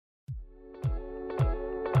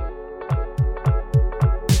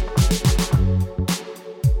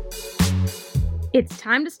It's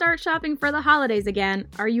time to start shopping for the holidays again.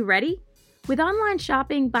 Are you ready? With online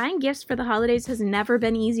shopping, buying gifts for the holidays has never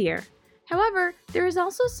been easier. However, there is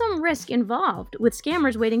also some risk involved, with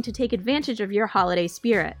scammers waiting to take advantage of your holiday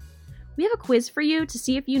spirit. We have a quiz for you to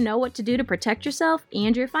see if you know what to do to protect yourself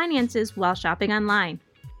and your finances while shopping online.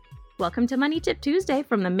 Welcome to Money Tip Tuesday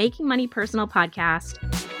from the Making Money Personal podcast.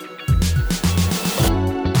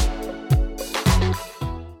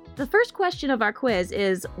 The first question of our quiz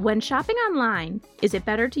is, when shopping online, is it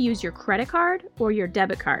better to use your credit card or your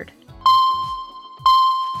debit card?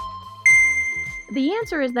 The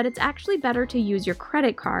answer is that it's actually better to use your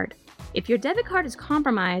credit card. If your debit card is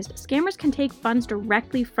compromised, scammers can take funds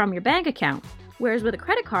directly from your bank account, whereas with a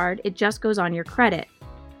credit card, it just goes on your credit.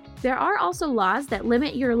 There are also laws that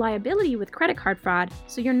limit your liability with credit card fraud,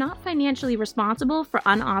 so you're not financially responsible for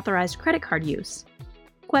unauthorized credit card use.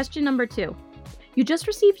 Question number 2. You just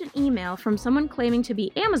received an email from someone claiming to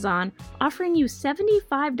be Amazon offering you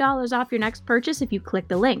 $75 off your next purchase if you click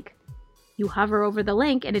the link. You hover over the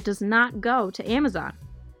link and it does not go to Amazon.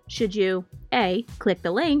 Should you A. Click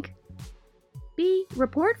the link, B.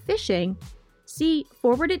 Report phishing, C.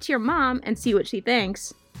 Forward it to your mom and see what she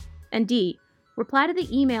thinks, and D. Reply to the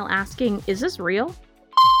email asking, "Is this real?"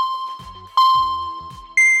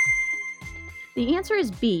 The answer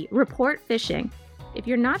is B. Report phishing. If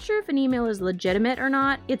you're not sure if an email is legitimate or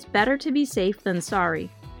not, it's better to be safe than sorry.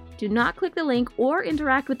 Do not click the link or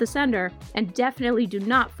interact with the sender, and definitely do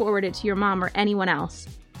not forward it to your mom or anyone else.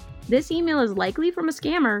 This email is likely from a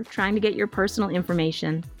scammer trying to get your personal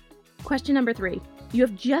information. Question number 3. You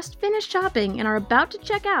have just finished shopping and are about to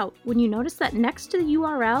check out when you notice that next to the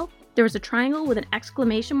URL, there is a triangle with an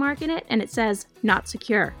exclamation mark in it and it says, "Not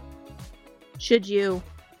secure." Should you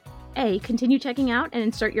A. Continue checking out and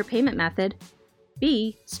insert your payment method,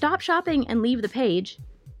 B. Stop shopping and leave the page,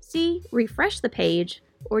 C. Refresh the page,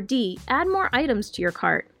 or D. Add more items to your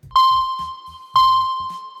cart?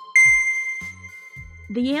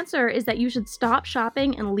 The answer is that you should stop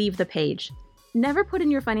shopping and leave the page. Never put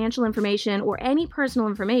in your financial information or any personal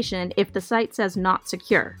information if the site says not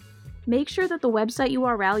secure. Make sure that the website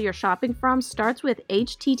URL you're shopping from starts with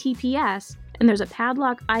HTTPS and there's a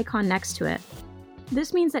padlock icon next to it.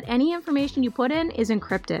 This means that any information you put in is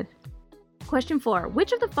encrypted. Question 4.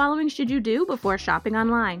 Which of the following should you do before shopping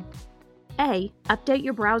online? A. Update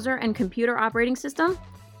your browser and computer operating system.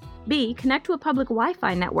 B. Connect to a public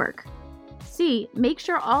Wi-Fi network. C. Make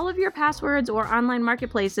sure all of your passwords or online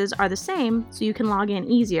marketplaces are the same so you can log in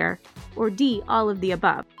easier. Or D. All of the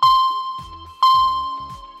above.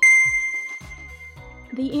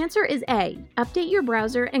 The answer is A. Update your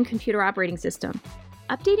browser and computer operating system.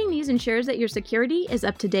 Updating these ensures that your security is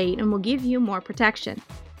up to date and will give you more protection.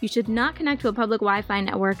 You should not connect to a public Wi-Fi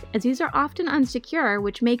network, as these are often unsecure,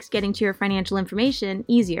 which makes getting to your financial information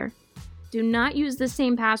easier. Do not use the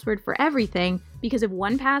same password for everything, because if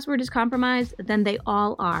one password is compromised, then they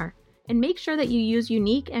all are. And make sure that you use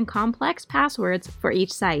unique and complex passwords for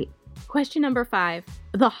each site. Question number 5.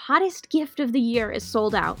 The hottest gift of the year is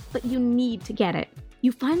sold out, but you need to get it.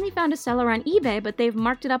 You finally found a seller on eBay, but they've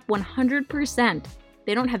marked it up 100%.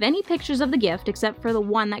 They don't have any pictures of the gift except for the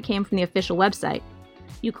one that came from the official website.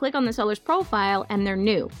 You click on the seller's profile and they're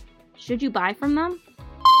new. Should you buy from them?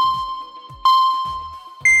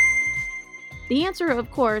 The answer,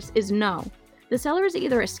 of course, is no. The seller is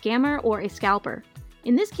either a scammer or a scalper.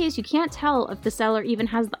 In this case, you can't tell if the seller even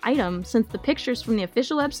has the item since the picture's from the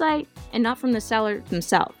official website and not from the seller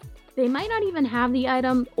themselves. They might not even have the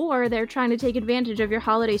item, or they're trying to take advantage of your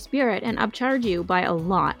holiday spirit and upcharge you by a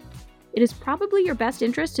lot. It is probably your best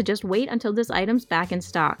interest to just wait until this item's back in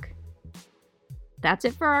stock. That's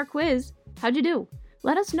it for our quiz. How'd you do?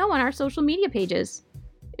 Let us know on our social media pages.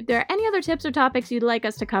 If there are any other tips or topics you'd like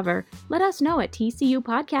us to cover, let us know at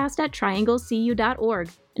tcupodcast@trianglecu.org.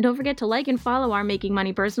 And don't forget to like and follow our Making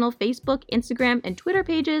Money Personal Facebook, Instagram, and Twitter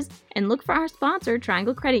pages, and look for our sponsor,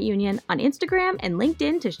 Triangle Credit Union, on Instagram and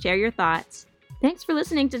LinkedIn to share your thoughts. Thanks for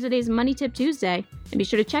listening to today's Money Tip Tuesday, and be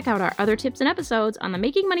sure to check out our other tips and episodes on the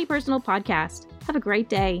Making Money Personal podcast. Have a great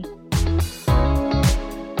day.